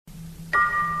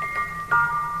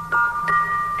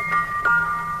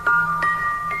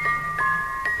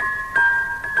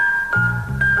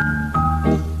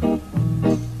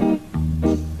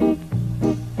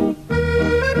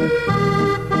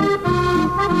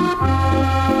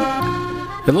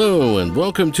Hello and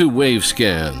welcome to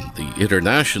Wavescan, the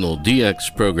international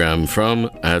DX program from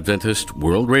Adventist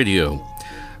World Radio.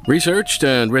 Researched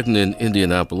and written in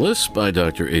Indianapolis by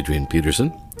Dr. Adrian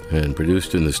Peterson and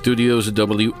produced in the studios of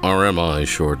WRMI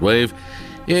Shortwave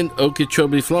in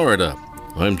Okeechobee, Florida.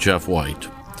 I'm Jeff White.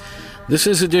 This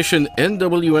is edition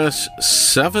NWS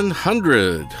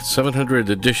 700. 700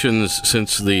 editions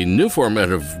since the new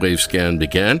format of Wavescan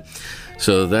began.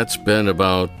 So that's been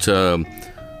about...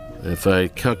 if I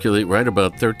calculate right,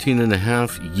 about 13 and a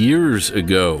half years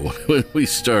ago when we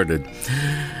started.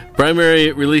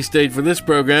 Primary release date for this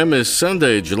program is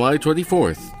Sunday, July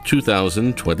 24th,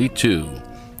 2022.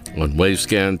 On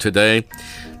Wavescan today,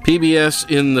 PBS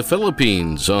in the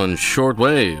Philippines on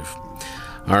shortwave.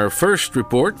 Our first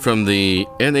report from the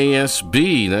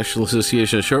NASB, National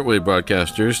Association of Shortwave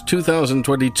Broadcasters,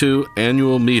 2022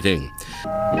 annual meeting.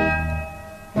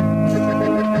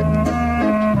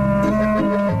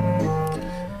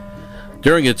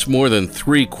 During its more than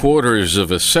 3/4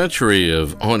 of a century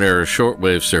of on-air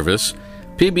shortwave service,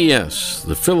 PBS,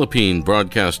 the Philippine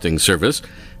Broadcasting Service,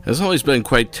 has always been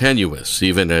quite tenuous,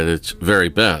 even at its very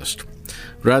best.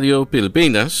 Radio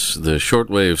Pilipinas, the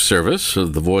shortwave service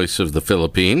of the Voice of the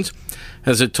Philippines,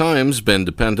 has at times been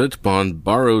dependent upon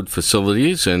borrowed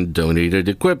facilities and donated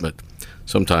equipment,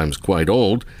 sometimes quite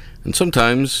old, and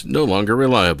sometimes no longer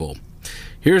reliable.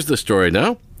 Here's the story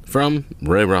now from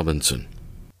Ray Robinson.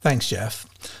 Thanks, Jeff.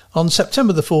 On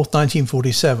September the 4th,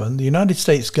 1947, the United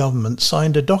States government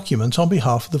signed a document on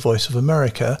behalf of the Voice of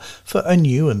America for a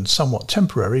new and somewhat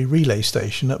temporary relay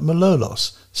station at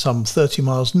Malolos, some 30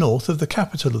 miles north of the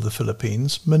capital of the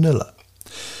Philippines, Manila.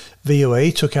 VOA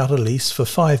took out a lease for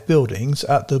 5 buildings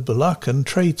at the Bulacan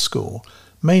Trade School,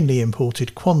 mainly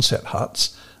imported Quonset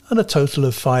huts, and a total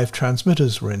of 5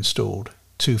 transmitters were installed.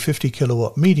 2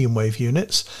 50-kilowatt medium-wave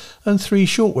units and 3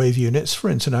 shortwave units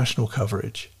for international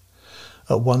coverage.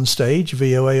 At one stage,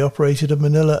 VOA operated a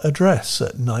Manila address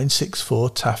at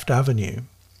 964 Taft Avenue.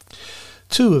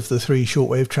 2 of the 3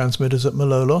 shortwave transmitters at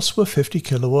Malolos were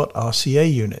 50-kilowatt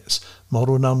RCA units,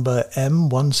 model number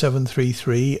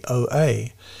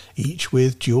M1733OA, each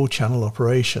with dual-channel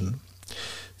operation.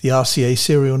 The RCA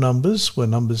serial numbers were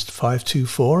numbers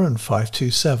 524 and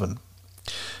 527.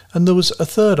 And there was a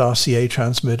third RCA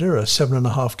transmitter, a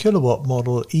 7.5 kilowatt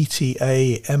model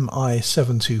ETA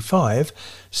MI725,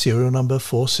 serial number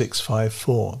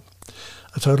 4654.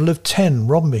 A total of 10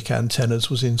 rhombic antennas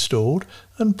was installed,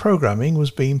 and programming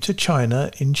was beamed to China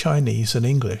in Chinese and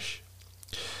English.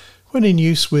 When in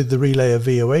use with the relay of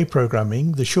VOA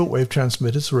programming, the shortwave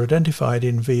transmitters were identified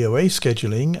in VOA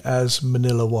scheduling as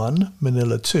Manila 1,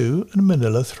 Manila 2, and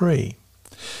Manila 3.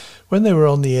 When they were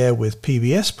on the air with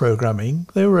PBS programming,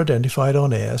 they were identified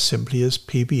on air simply as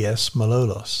PBS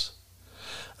Malolos.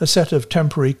 A set of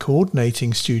temporary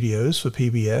coordinating studios for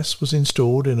PBS was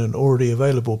installed in an already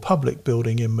available public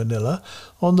building in Manila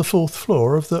on the 4th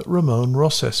floor of the Ramon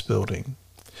Rosses building.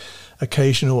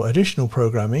 Occasional additional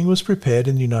programming was prepared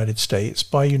in the United States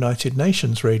by United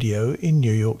Nations Radio in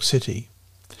New York City.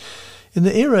 In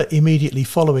the era immediately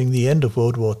following the end of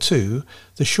World War II,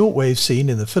 the shortwave scene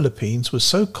in the Philippines was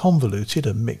so convoluted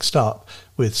and mixed up,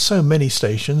 with so many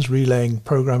stations relaying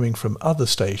programming from other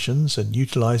stations and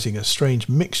utilizing a strange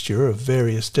mixture of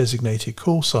various designated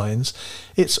call signs,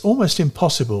 it's almost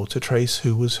impossible to trace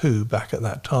who was who back at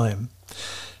that time.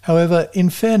 However,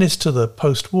 in fairness to the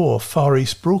post-war Far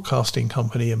East Broadcasting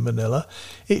Company in Manila,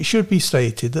 it should be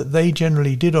stated that they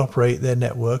generally did operate their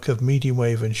network of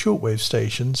medium-wave and shortwave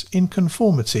stations in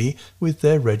conformity with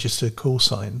their registered call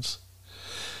signs.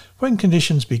 When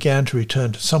conditions began to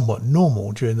return to somewhat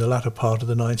normal during the latter part of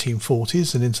the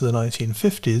 1940s and into the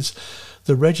 1950s,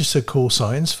 the registered call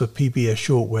signs for PBS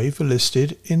shortwave are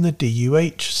listed in the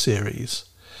DUH series.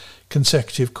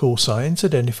 Consecutive call signs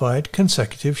identified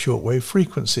consecutive shortwave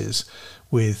frequencies,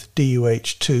 with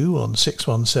DUH2 on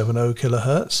 6170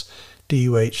 kHz,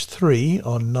 DUH3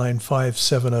 on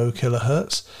 9570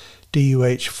 kHz,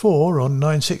 DUH4 on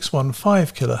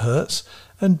 9615 kHz,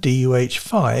 and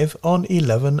DUH5 on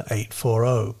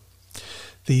 11840.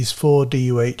 These 4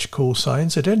 DUH call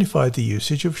signs identified the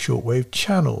usage of shortwave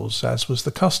channels, as was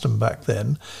the custom back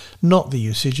then, not the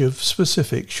usage of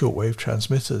specific shortwave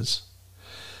transmitters.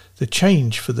 The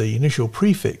change for the initial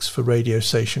prefix for radio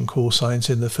station call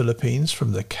signs in the Philippines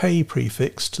from the K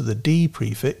prefix to the D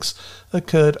prefix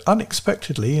occurred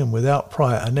unexpectedly and without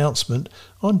prior announcement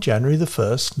on January the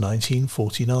 1st,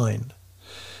 1949.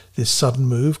 This sudden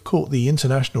move caught the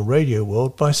international radio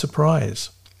world by surprise.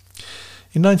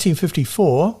 In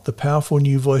 1954, the powerful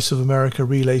new Voice of America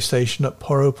relay station at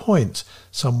Poro Point,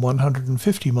 some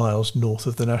 150 miles north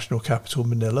of the national capital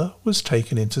Manila, was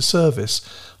taken into service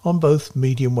on both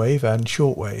medium wave and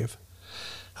shortwave.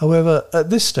 However, at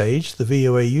this stage, the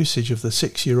VOA usage of the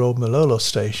 6-year-old Malolos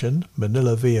station,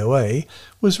 Manila VOA,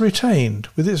 was retained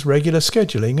with its regular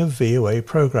scheduling of VOA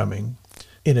programming.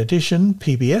 In addition,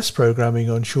 PBS programming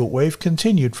on shortwave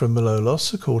continued from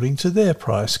Malolos according to their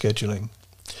prior scheduling.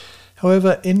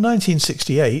 However, in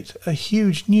 1968, a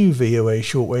huge new VOA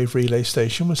shortwave relay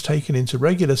station was taken into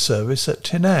regular service at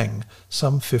Tinang,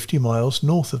 some 50 miles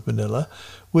north of Manila,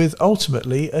 with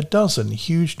ultimately a dozen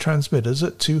huge transmitters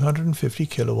at 250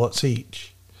 kilowatts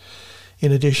each.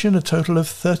 In addition, a total of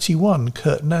 31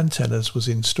 curtain antennas was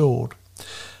installed.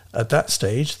 At that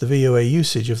stage, the VOA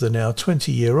usage of the now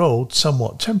 20-year-old,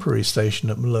 somewhat temporary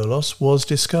station at Malolos was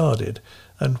discarded,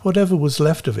 and whatever was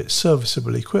left of its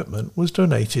serviceable equipment was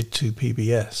donated to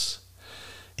PBS.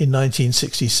 In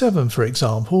 1967, for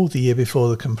example, the year before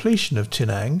the completion of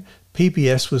Tinang,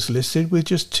 PBS was listed with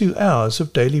just 2 hours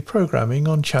of daily programming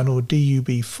on channel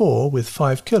DUB4 with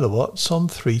 5 kilowatts on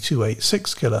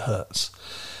 3286 kHz.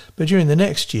 But during the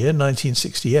next year,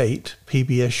 1968,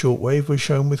 PBS shortwave was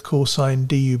shown with call sign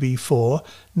DUB4,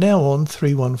 now on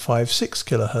 3156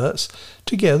 kHz,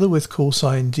 together with call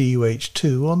sign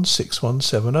DUH2 on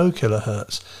 6170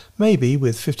 kHz, maybe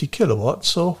with 50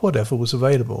 kilowatts or whatever was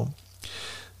available.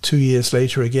 2 years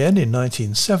later again, in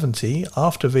 1970,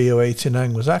 after VOA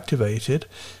Tinang was activated,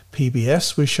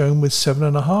 PBS was shown with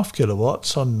 7.5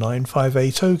 kilowatts on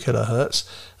 9580 kHz,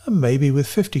 and maybe with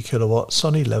 50 kilowatts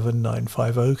on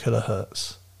 11950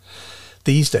 kHz.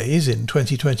 These days, in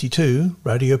 2022,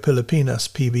 Radio Pilipinas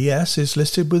PBS is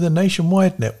listed with a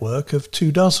nationwide network of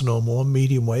 24 or more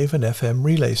medium wave and FM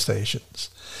relay stations.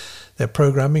 Their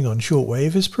programming on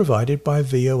shortwave is provided by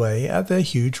VOA at their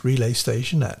huge relay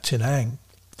station at Tinang.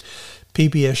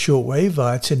 PBS shortwave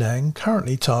via Tinang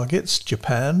currently targets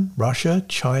Japan, Russia,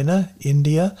 China,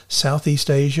 India, Southeast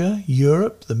Asia,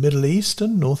 Europe, the Middle East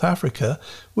and North Africa,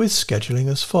 with scheduling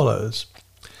as follows.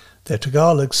 Their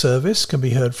Tagalog service can be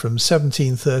heard from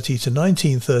 17:30 to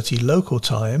 19:30 local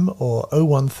time or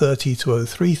 01:30 to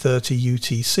 03:30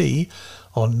 UTC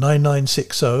on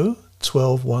 9960,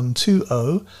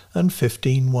 12120 and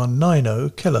 15190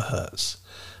 kHz.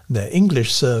 Their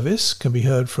English service can be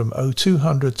heard from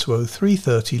 0200 to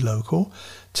 0330 local,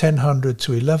 1000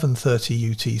 to 1130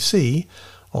 UTC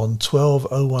on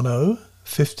 12010,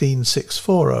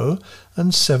 15640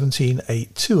 and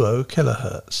 17820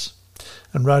 kHz.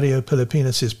 And Radio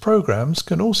Pilipinas' programs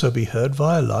can also be heard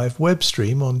via live web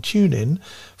stream on TuneIn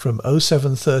from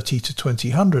 0730 to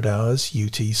 2000 hours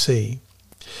UTC.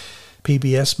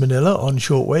 PBS Manila on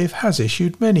shortwave has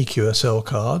issued many QSL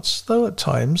cards, though at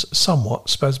times somewhat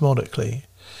spasmodically.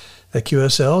 Their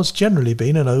QSL has generally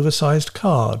been an oversized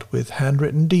card with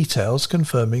handwritten details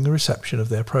confirming the reception of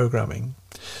their programming.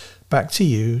 Back to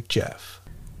you, Jeff.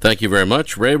 Thank you very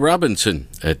much, Ray Robinson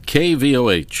at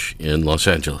KVOH in Los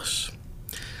Angeles.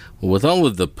 With all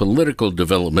of the political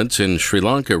developments in Sri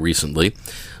Lanka recently,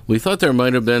 we thought there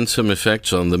might have been some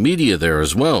effects on the media there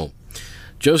as well.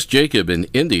 Jose Jacob in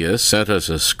India sent us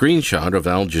a screenshot of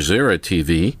Al Jazeera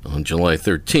TV on July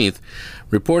 13th,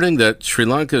 reporting that Sri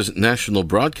Lanka's national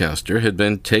broadcaster had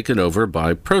been taken over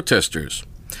by protesters.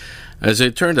 As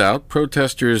it turned out,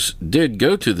 protesters did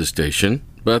go to the station,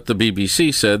 but the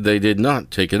BBC said they did not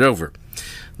take it over.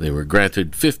 They were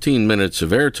granted 15 minutes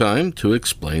of airtime to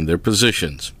explain their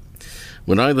positions.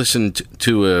 When I listened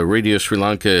to a Radio Sri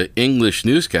Lanka English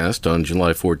newscast on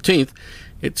July 14th,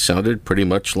 it sounded pretty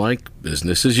much like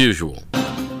business as usual.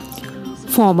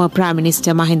 Former Prime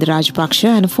Minister Mahinda Rajapaksa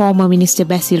and former Minister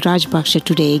Basil Rajapaksa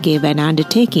today gave an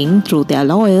undertaking through their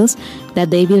lawyers that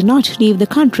they will not leave the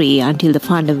country until the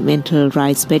fundamental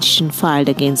rights petition filed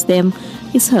against them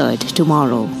is heard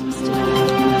tomorrow.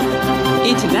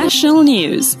 International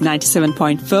News,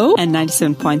 97.4 and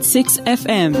 97.6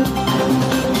 FM.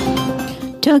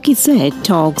 Turkey said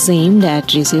talks aimed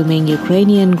at resuming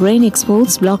Ukrainian grain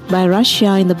exports blocked by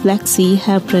Russia in the Black Sea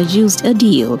have produced a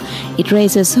deal. It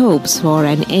raises hopes for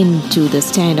an end to the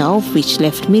standoff, which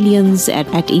left millions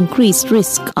at increased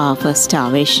risk of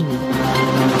starvation.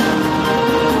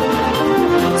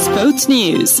 Sports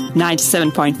News,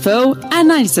 97.4 and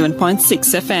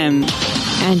 97.6 FM.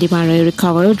 Andy Murray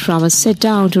recovered from a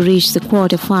sit-down to reach the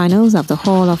quarterfinals of the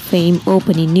Hall of Fame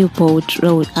Open in Newport,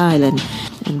 Rhode Island.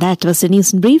 And that was the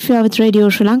news in brief here with Radio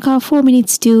Sri Lanka, 4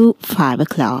 minutes to 5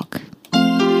 o'clock.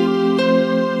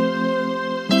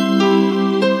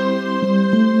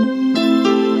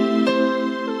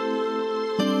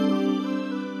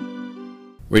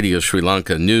 Radio Sri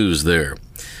Lanka news there.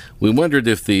 We wondered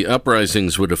if the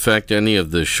uprisings would affect any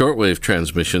of the shortwave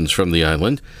transmissions from the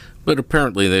island, but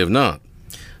apparently they have not.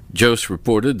 Jose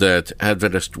reported that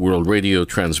Adventist World Radio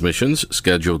transmissions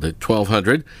scheduled at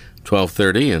 1200,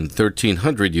 1230, and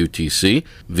 1300 UTC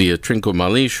via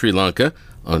Trincomalee, Sri Lanka,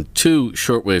 on 2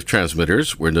 shortwave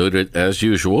transmitters were noted as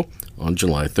usual on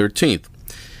July 13th.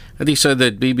 And he said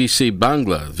that BBC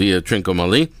Bangla via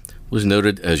Trincomalee was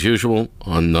noted as usual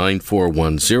on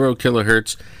 9410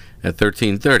 kHz at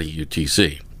 1330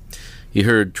 UTC. He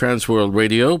heard Transworld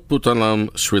Radio Puttalam,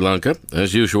 Sri Lanka,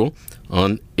 as usual,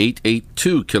 on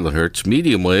 882 kHz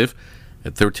medium wave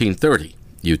at 1330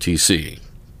 UTC.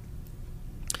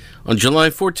 On July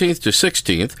 14th to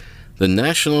 16th, the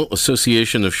National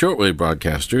Association of Shortwave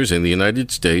Broadcasters in the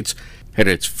United States had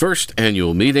its first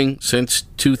annual meeting since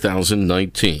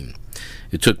 2019.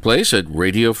 It took place at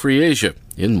Radio Free Asia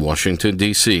in Washington,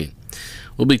 D.C.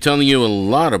 We'll be telling you a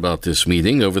lot about this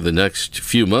meeting over the next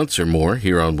few months or more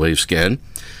here on Wavescan,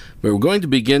 but we're going to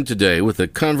begin today with a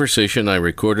conversation I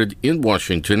recorded in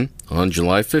Washington on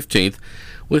July 15th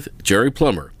with Jerry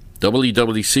Plummer,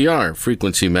 WWCR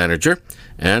Frequency Manager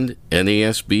and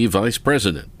NASB Vice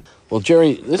President. Well,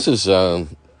 Jerry, this is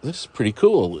pretty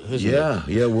cool, isn't it?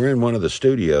 Yeah, we're in one of the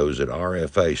studios at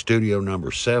RFA, studio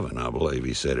number 7, I believe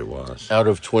he said it was. Out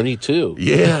of 22.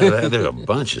 Yeah, there's a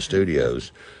bunch of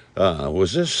studios.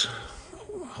 Was this,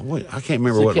 I can't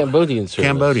remember what. Cambodian service.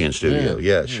 Cambodian studio,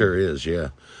 yeah, it sure is, yeah.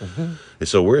 And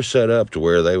so we're set up to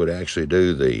where they would actually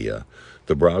do the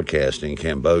broadcasting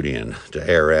Cambodian to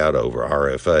air out over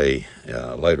RFA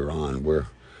later on.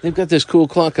 They've got this cool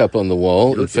clock up on the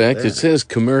wall. In fact, it says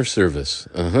Khmer service.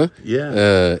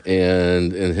 Yeah.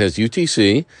 And it has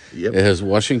UTC. Yep. It has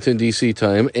Washington, D.C.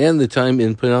 time and the time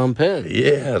in Phnom Penh.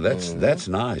 Yeah, that's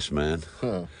nice, man.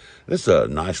 Huh. This is a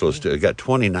nice little studio. Got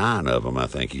 29 of them, I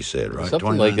think you said, right?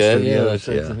 Something like that,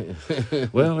 yeah.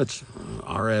 Well, it's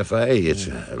RFA. It's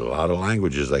a lot of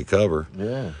languages they cover.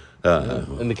 Yeah.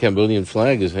 And the Cambodian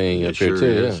flag is hanging up here,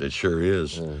 too. Yeah. It sure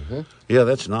is. Yeah,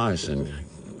 that's nice. And,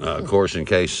 of course, in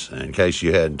case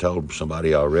you hadn't told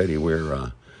somebody already,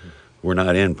 we're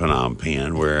not in Phnom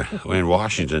Penh. We're in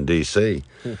Washington, D.C.,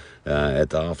 at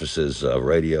the offices of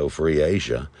Radio Free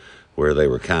Asia, where they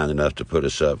were kind enough to put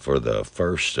us up for the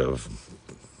first of,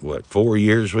 4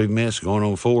 years we've missed, going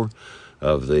on 4,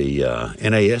 of the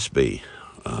NASB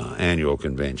annual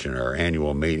convention, or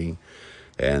annual meeting.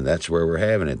 And that's where we're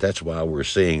having it. That's why we're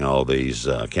seeing all these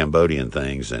Cambodian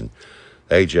things. And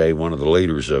AJ, one of the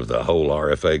leaders of the whole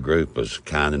RFA group, was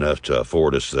kind enough to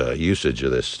afford us the usage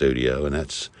of this studio. And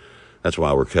that's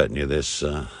why we're cutting you this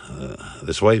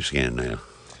Wavescan now.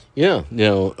 Yeah.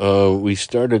 Now, we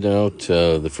started out,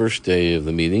 the first day of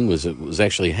the meeting was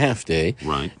actually half day.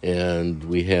 Right. And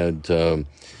we had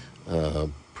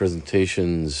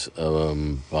presentations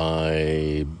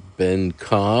by Ben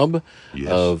Cobb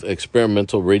of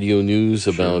Experimental Radio News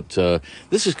about,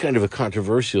 this is kind of a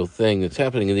controversial thing that's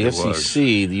happening in the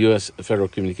FCC. The U.S. Federal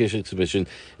Communications Commission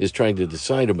is trying to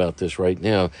decide about this right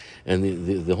now. And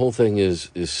the whole thing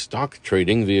is stock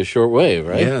trading via shortwave,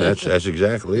 right? Yeah, that's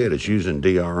exactly it. It's using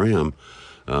DRM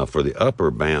for the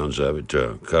upper bounds of it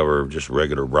to cover just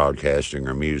regular broadcasting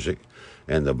or music.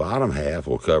 And the bottom half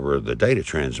will cover the data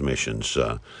transmissions,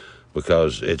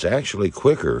 because it's actually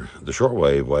quicker. The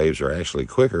shortwave waves are actually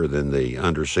quicker than the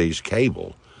underseas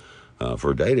cable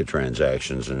for data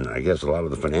transactions. And I guess a lot of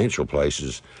the financial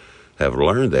places have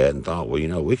learned that and thought,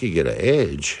 well, we could get an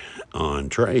edge on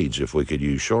trades if we could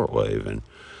use shortwave. And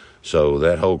so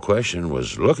that whole question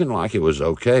was looking like it was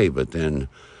okay, but then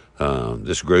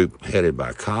this group headed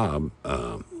by Cobb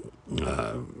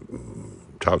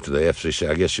talked to the FCC.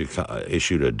 I guess you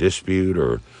issued a dispute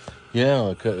or...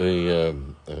 Yeah,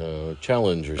 a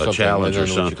challenge or something. A challenge or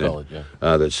something. something. What you call it,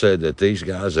 yeah. That said that these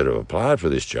guys that have applied for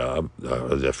this job,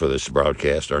 for this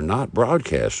broadcast, are not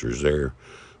broadcasters.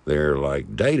 They're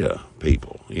like data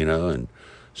people, and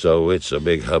so it's a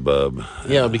big hubbub.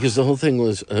 Yeah, because the whole thing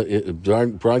was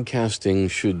broadcasting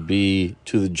should be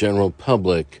to the general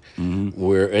public,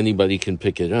 where anybody can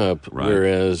pick it up,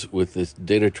 whereas with the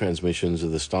data transmissions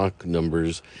of the stock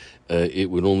numbers, it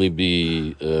would only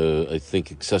be, I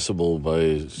think, accessible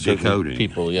by certain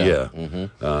people. Yeah.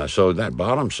 So that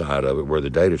bottom side of it, where the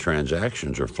data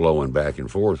transactions are flowing back and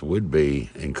forth, would be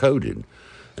encoded.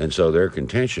 And so their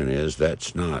contention is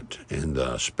that's not in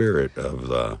the spirit of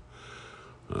the,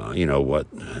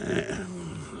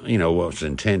 what's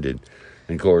intended.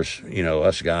 And of course,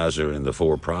 us guys are in the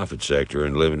for-profit sector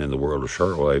and living in the world of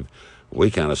shortwave. we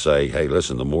kind of say, hey,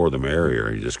 listen, the more the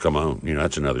merrier. You just come on.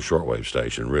 That's another shortwave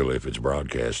station, really, if it's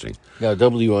broadcasting. Now,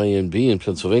 WINB in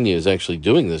Pennsylvania is actually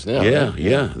doing this now. Yeah, right?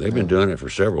 yeah. They've been doing it for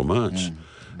several months.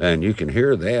 And you can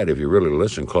hear that if you really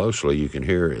listen closely. You can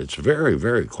hear it's very,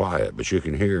 very quiet, but you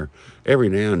can hear every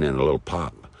now and then a little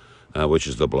pop, which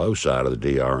is the blow side of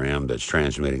the DRM that's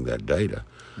transmitting that data.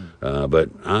 But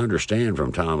I understand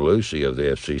from Tom Lucy of the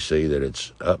FCC that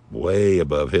it's up way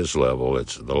above his level.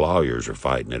 The lawyers are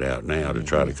fighting it out now to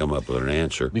try to come up with an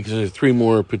answer. Because there are 3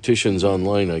 more petitions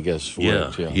online, I guess, for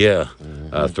it. Yeah.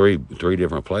 Three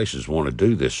different places want to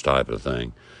do this type of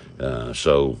thing.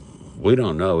 So we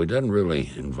don't know. It doesn't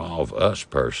really involve us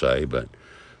per se, but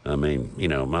I mean,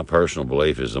 my personal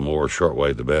belief is the more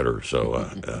shortwave, the better. So,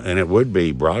 and it would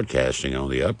be broadcasting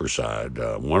on the upper side.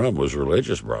 One of them was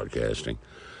religious broadcasting.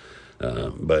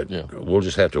 But we'll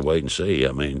just have to wait and see.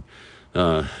 I mean,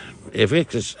 if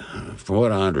it's, from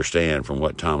what I understand, from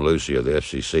what Tom Lucy of the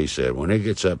FCC said, when it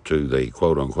gets up to the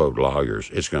quote-unquote lawyers,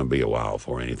 it's going to be a while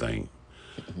before anything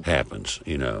happens,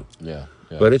 Yeah.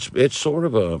 But it's sort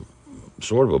of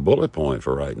a bullet point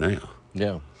for right now.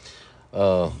 Yeah.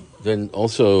 Then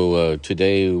also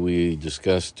today we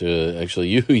discussed, actually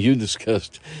you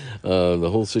discussed the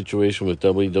whole situation with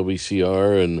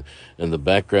WWCR and the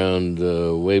background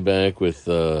way back with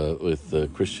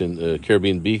Christian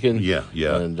Caribbean Beacon. Yeah.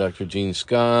 And Dr. Gene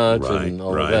Scott and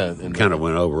all of that. And kind of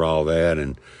went over all that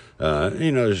and,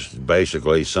 just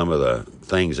basically some of the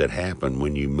things that happen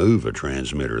when you move a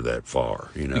transmitter that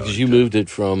far, Because you moved it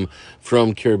from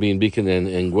Caribbean Beacon and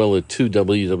Anguilla to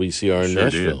WWCR in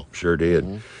Nashville. Sure did.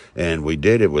 Mm-hmm. And we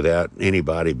did it without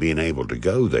anybody being able to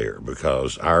go there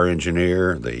because our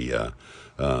engineer, the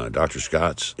Dr.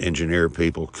 Scott's engineer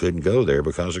people couldn't go there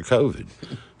because of COVID.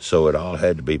 So it all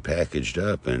had to be packaged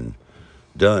up and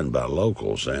done by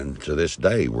locals. And to this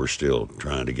day, we're still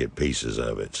trying to get pieces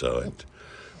of it. So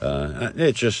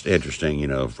it's just interesting,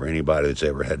 for anybody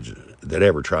that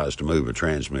ever tries to move a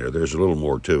transmitter. There's a little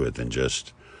more to it than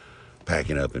just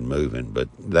packing up and moving, but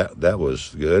that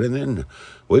was good. And then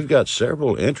we've got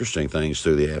several interesting things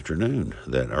through the afternoon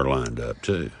that are lined up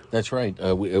too. That's right.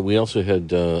 We also had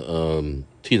TWR,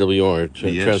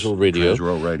 Transworld Radio.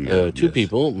 Transworld Radio. Two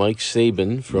people, Mike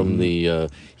Sabin from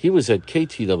he was at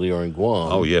KTWR in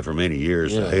Guam. Oh yeah, for many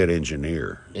years, the head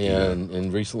engineer.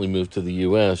 And recently moved to the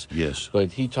U.S. Yes.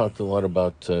 But he talked a lot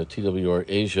about TWR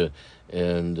Asia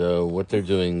and what they're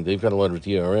doing. They've got a lot of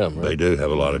DRM, right? They do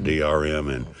have a lot of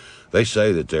DRM, and they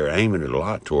say that they're aiming it a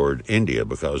lot toward India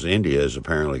because India has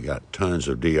apparently got tons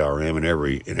of DRM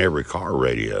in every car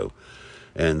radio,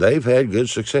 and they've had good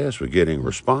success with getting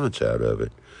response out of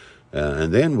it.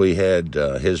 And then we had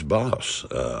his boss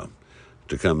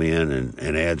to come in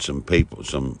and add some people,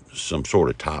 some sort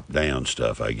of top-down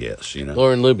stuff, I guess.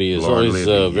 Lauren Libby is always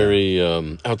very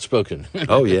outspoken.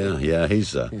 Oh yeah,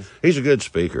 he's a good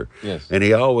speaker. Yes, and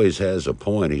he always has a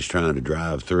point he's trying to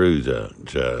drive through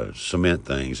to cement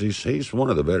things. He's one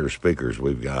of the better speakers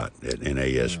we've got in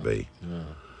ASB. Yeah.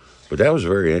 But that was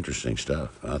very interesting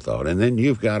stuff, I thought. And then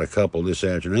you've got a couple this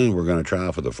afternoon we're going to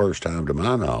try for the first time, to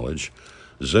my knowledge,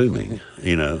 Zooming,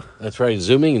 That's right,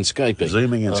 Zooming and Skyping.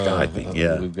 Skyping,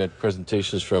 yeah. We've got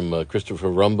presentations from Christopher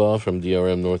Rumbaugh from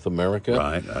DRM North America.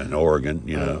 Right, in Oregon,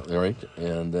 Right,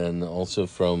 and then also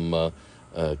from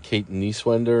Kate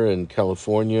Nieswender in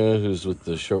California, who's with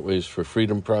the Shortwaves for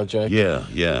Freedom Project. Yeah.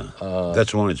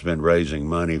 That's one that's been raising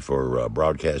money for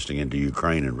broadcasting into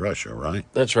Ukraine and Russia, right?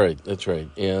 That's right.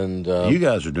 And you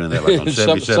guys are doing that like on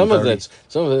 7730?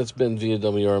 Some of that's been via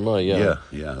WRMI, yeah.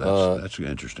 Yeah, that's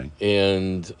interesting.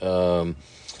 And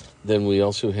then we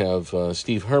also have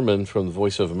Steve Herman from the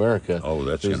Voice of America. Oh,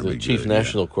 that's going to be good. Who's the chief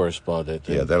national correspondent.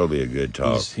 Yeah, that'll be a good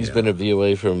talk. He's been at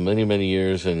VOA for many, many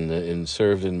years and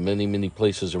served in many, many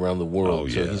places around the world. Oh,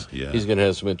 so he's going to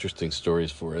have some interesting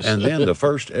stories for us. And then the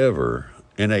first ever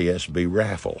NASB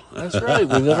raffle. That's right.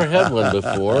 We've never had one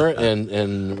before.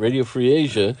 And Radio Free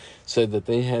Asia said that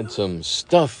they had some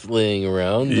stuff laying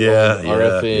around.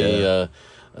 RFA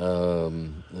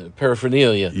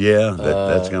paraphernalia. Yeah,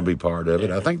 that's going to be part of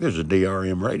it. I think there's a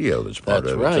DRM radio that's part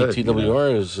of it. That's right.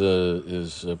 TWR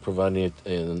is providing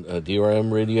a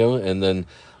DRM radio, and then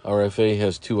RFA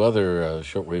has two other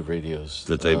shortwave radios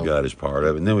that they've got as part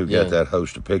of it. And then we've got that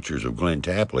host of pictures of Glenn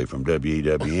Tapley from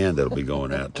WEWN that'll be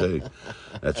going out too.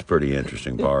 That's a pretty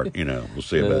interesting part. We'll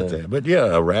see about that. But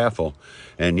a raffle,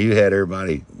 and you had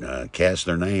everybody cast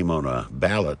their name on a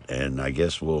ballot, and I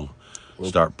guess we'll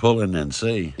start pulling and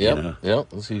see. Yep.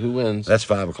 We'll see who wins. That's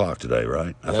 5:00 today,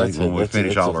 right? I think when we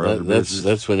finish all our other business.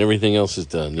 That's when everything else is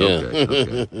done. Yeah.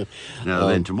 Okay. Now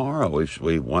then, tomorrow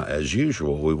we as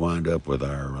usual we wind up with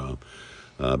our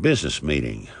business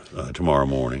meeting tomorrow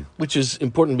morning. Which is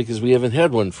important because we haven't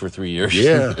had one for 3 years.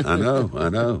 Yeah, I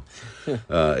know.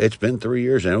 It's been 3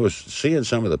 years, and I was seeing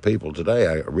some of the people today.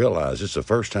 I realized it's the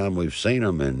first time we've seen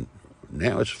them, and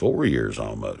now it's 4 years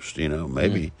almost,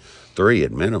 maybe 3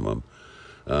 at minimum.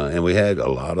 And we had a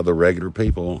lot of the regular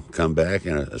people come back,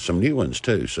 and some new ones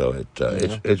too. So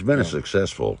it's been a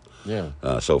successful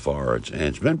so far.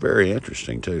 It's been very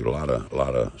interesting too. A lot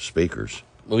of speakers.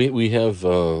 We have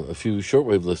a few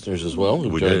shortwave listeners as well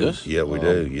who joined us. Yeah, we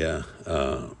do. Yeah,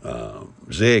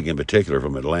 Zig in particular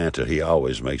from Atlanta. He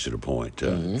always makes it a point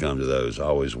to come to those.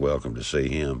 Always welcome to see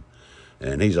him,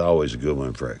 and he's always a good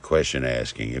one for question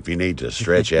asking. If you need to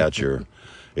stretch out your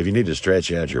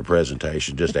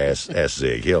presentation, just ask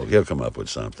Zig. He'll come up with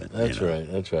something. That's right.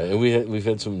 And we've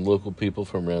had some local people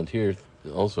from around here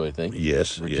also, I think.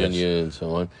 Yes, Virginia and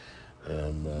so on.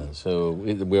 And so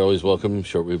we always welcome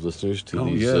shortwave listeners to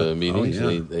these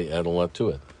meetings. They add a lot to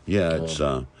it. Yeah, it's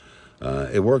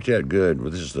it worked out good.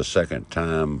 This is the second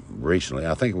time recently.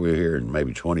 I think we were here in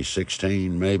maybe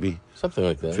 2016, maybe something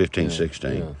like that. 15,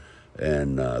 16. Yeah.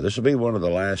 And this will be one of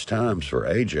the last times for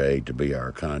AJ to be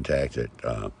our contact at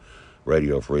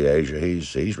Radio Free Asia.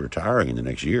 He's retiring in the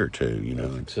next year or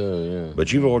two, So, yeah.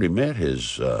 But you've already met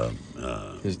his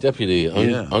deputy,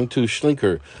 Angtu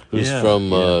Schlinker, who's from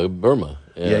Burma.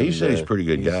 And, he said he's a pretty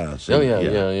good guy. So,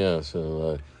 yeah.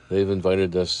 So they've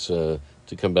invited us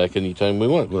to come back anytime we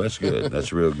want. Well, that's good.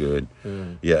 That's real good.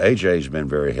 Yeah, AJ's been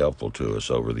very helpful to us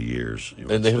over the years.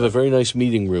 And they have a very nice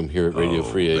meeting room here at Radio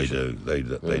Free Asia. They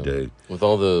do. With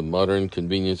all the modern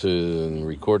conveniences and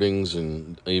recordings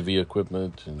and AV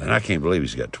equipment. And I can't believe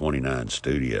he's got 29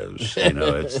 studios.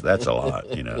 That's a lot,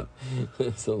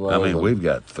 It's a lot. I mean, we've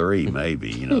got 3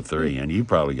 maybe, 3, and you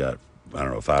probably got, I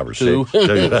don't know, 5 or 2. 6.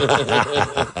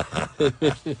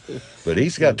 But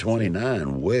he's got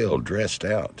 29 well dressed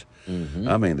out. Mm-hmm.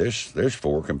 I mean, there's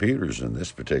 4 computers in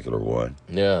this particular one.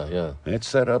 Yeah. It's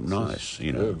set up nice,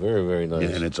 Very, very nice.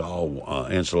 And it's all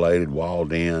insulated,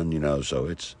 walled in, so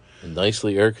it's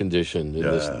nicely air conditioned in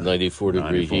this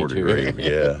 94-degree heat here.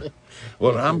 Yeah.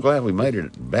 Well, I'm glad we made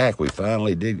it back. We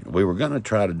finally did. We were going to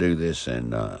try to do this at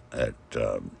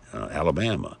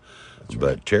Alabama,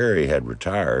 but Terry had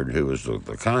retired, who was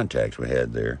the contact we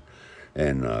had there.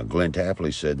 And Glenn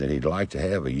Tapley said that he'd like to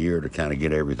have a year to kind of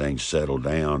get everything settled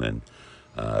down. And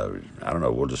I don't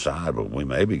know, we'll decide, but we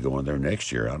may be going there next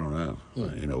year. I don't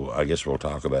know. I guess we'll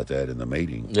talk about that in the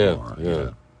meeting tomorrow.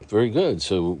 Yeah. Very good.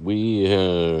 So we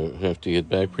have to get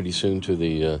back pretty soon to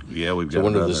the we've got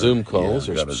one of the Zoom calls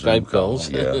or Skype calls.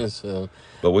 Yeah.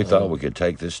 But we thought we could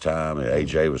take this time.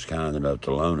 AJ was kind enough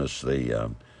to loan us the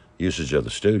usage of the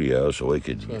studio so we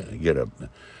could get a...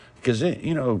 Because,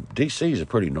 D.C. is a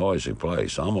pretty noisy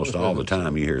place. Almost all the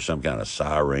time you hear some kind of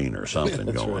siren or something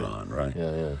going on, right?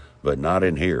 Yeah. But not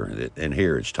in here. In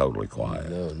here it's totally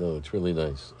quiet. No, it's really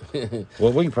nice.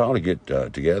 Well, we can probably get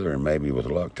together, and maybe with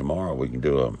luck tomorrow we can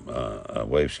do a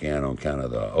wave scan on kind of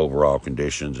the overall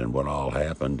conditions and what all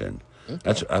happened. And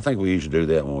I think we usually do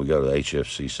that when we go to the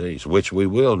HFCCs, which we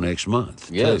will next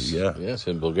month. Yes, too. Yeah. Yes,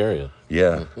 in Bulgaria.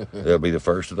 Yeah, they'll be the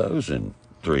first of those in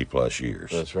 3+ years.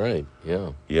 That's right.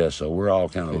 Yeah. Yeah. So we're all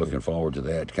kind of looking forward to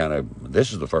that.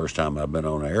 This is the first time I've been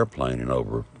on an airplane in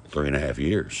over 3.5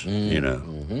 years.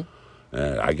 Mm-hmm.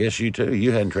 I guess you too.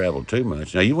 You hadn't traveled too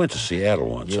much. Now you went to Seattle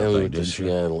once. Yeah, I think, we went to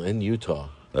Seattle and Utah.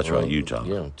 That's right, Utah.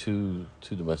 Yeah, two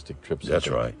domestic trips. That's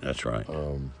right.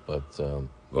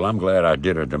 Well, I'm glad I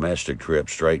did a domestic trip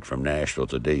straight from Nashville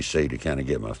to D.C. to kind of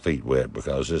get my feet wet,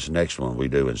 because this next one we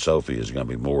do in Sophia is going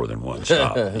to be more than one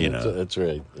stop. That's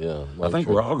right. Yeah, I think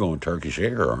we're all going Turkish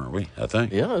Air, aren't we? I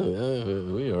think. Yeah,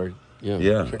 we are.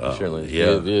 Yeah. Turkish Airlines.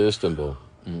 Via Istanbul.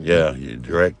 Mm-hmm. Yeah, you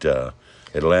direct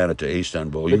Atlanta to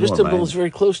Istanbul. But Istanbul is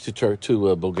very close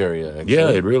to Bulgaria. Actually. Yeah,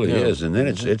 it really is. And then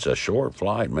it's a short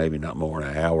flight, maybe not more than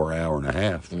an hour and a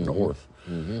half north.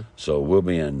 Mm-hmm. So we'll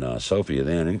be in Sofia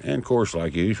then, and of course,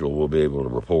 like usual, we'll be able to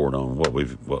report on what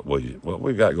we've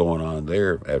got going on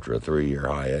there after a 3-year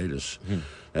hiatus.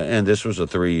 Mm-hmm. And this was a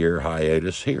 3-year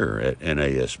hiatus here at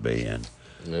NASB,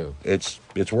 and it's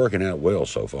working out well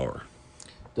so far.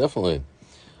 Definitely.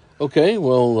 Okay,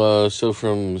 well, so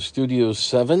from Studio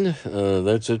 7,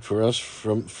 that's it for us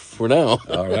for now.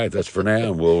 All right, that's for now,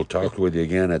 and we'll talk with you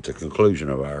again at the conclusion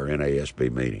of our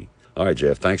NASB meeting. All right,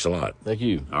 Jeff, thanks a lot. Thank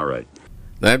you. All right.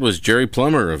 That was Jerry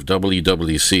Plummer of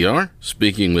WWCR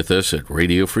speaking with us at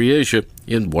Radio Free Asia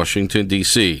in Washington,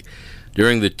 D.C.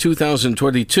 during the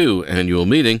 2022 annual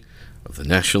meeting of the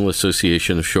National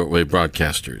Association of Shortwave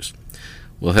Broadcasters.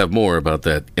 We'll have more about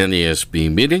that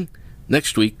NASB meeting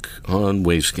next week on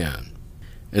Wavescan.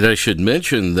 And I should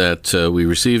mention that we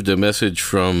received a message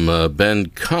from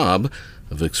Ben Cobb,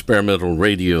 of Experimental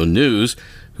Radio News,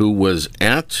 who was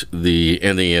at the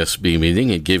NASB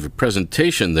meeting and gave a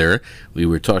presentation there. We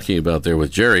were talking about there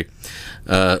with Jerry.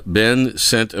 Ben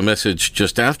sent a message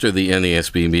just after the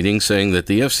NASB meeting saying that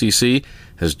the FCC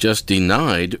has just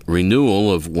denied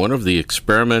renewal of one of the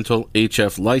experimental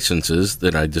HF licenses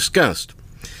that I discussed.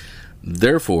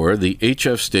 Therefore, the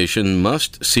HF station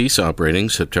must cease operating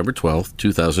September 12,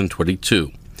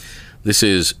 2022. This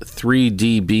is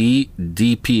 3dB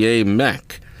DPA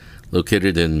MEC,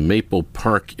 located in Maple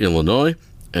Park, Illinois,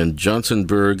 and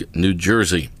Johnsonburg, New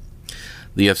Jersey.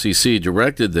 The FCC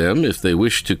directed them, if they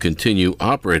wish to continue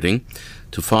operating,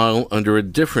 to file under a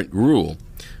different rule.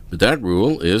 But that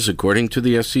rule is, according to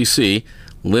the FCC,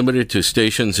 limited to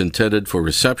stations intended for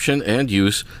reception and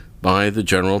use by the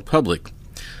general public.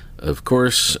 Of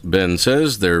course, Ben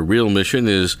says their real mission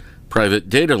is private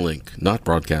data link, not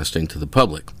broadcasting to the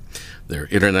public. Their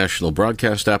international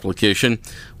broadcast application,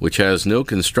 which has no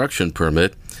construction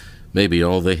permit, may be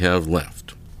all they have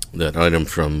left. That item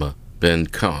from Ben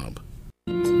Cobb.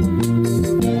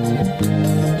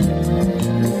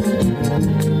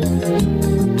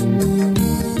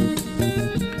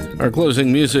 Our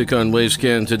closing music on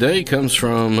Wavescan today comes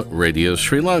from Radio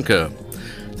Sri Lanka.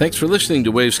 Thanks for listening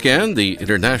to Wavescan, the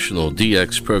international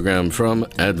DX program from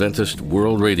Adventist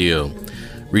World Radio.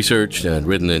 Researched and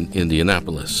written in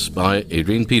Indianapolis by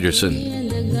Adrian Peterson.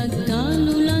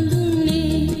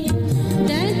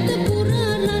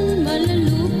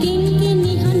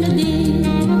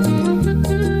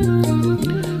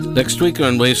 Next week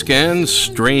on Wavescan,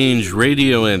 strange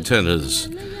radio antennas.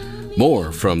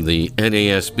 More from the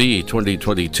NASB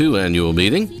 2022 annual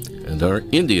meeting and our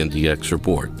Indian DX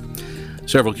report.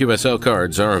 Several QSL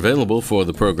cards are available for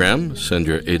the program. Send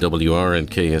your AWR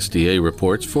and KSDA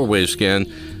reports for Wavescan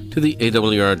to the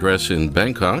AWR address in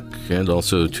Bangkok and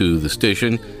also to the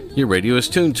station your radio is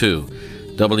tuned to,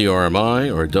 WRMI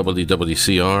or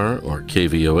WWCR or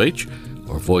KVOH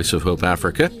or Voice of Hope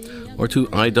Africa, or to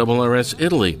IRRS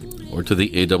Italy or to the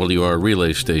AWR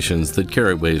relay stations that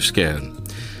carry Wavescan.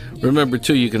 Remember,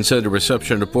 too, you can send a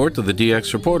reception report to the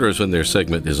DX reporters when their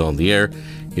segment is on the air.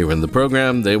 Here in the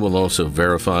program, they will also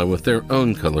verify with their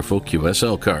own colorful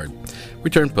QSL card.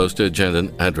 Return postage and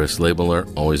an address label are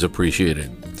always appreciated.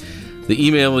 The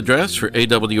email address for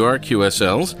AWR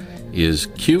QSLs is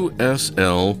qsl@awr.org.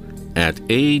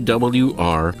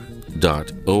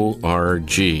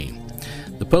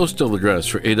 The postal address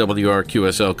for AWR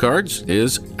QSL cards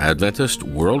is Adventist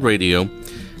World Radio,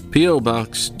 P.O.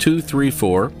 Box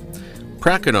 234,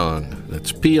 Prakanong,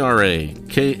 that's Prakanong,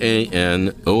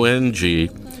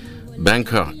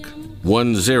 Bangkok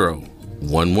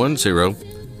 10110,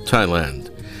 Thailand.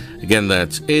 Again,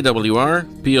 that's AWR,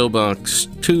 P.O. Box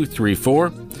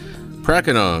 234,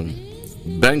 Prakanong,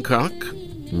 Bangkok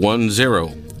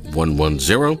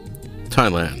 10110,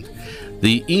 Thailand.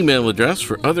 The email address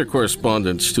for other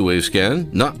correspondence to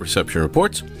Wavescan, not reception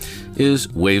reports, is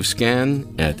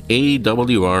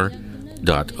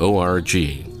wavescan@awr.org.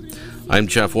 I'm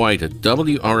Jeff White at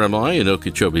WRMI in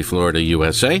Okeechobee, Florida,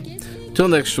 USA. Till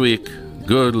next week,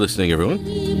 good listening, everyone.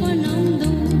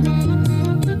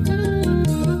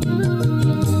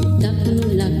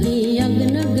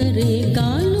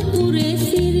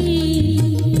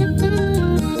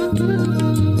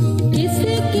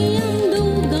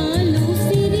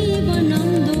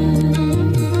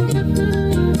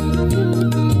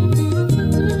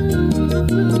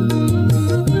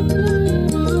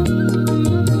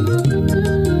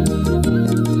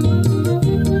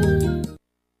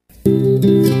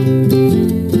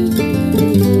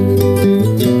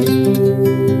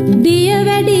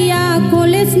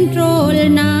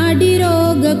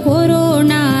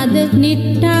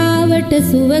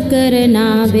 සුව කරනා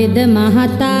වෙද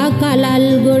මහතා කලල්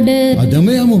ගොඩ අදම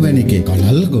යමු වැනිකේ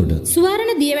කලල් ගොඩ ස්වර්ණ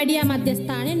දියවැඩියා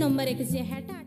මධ්‍යස්ථානයේ number 160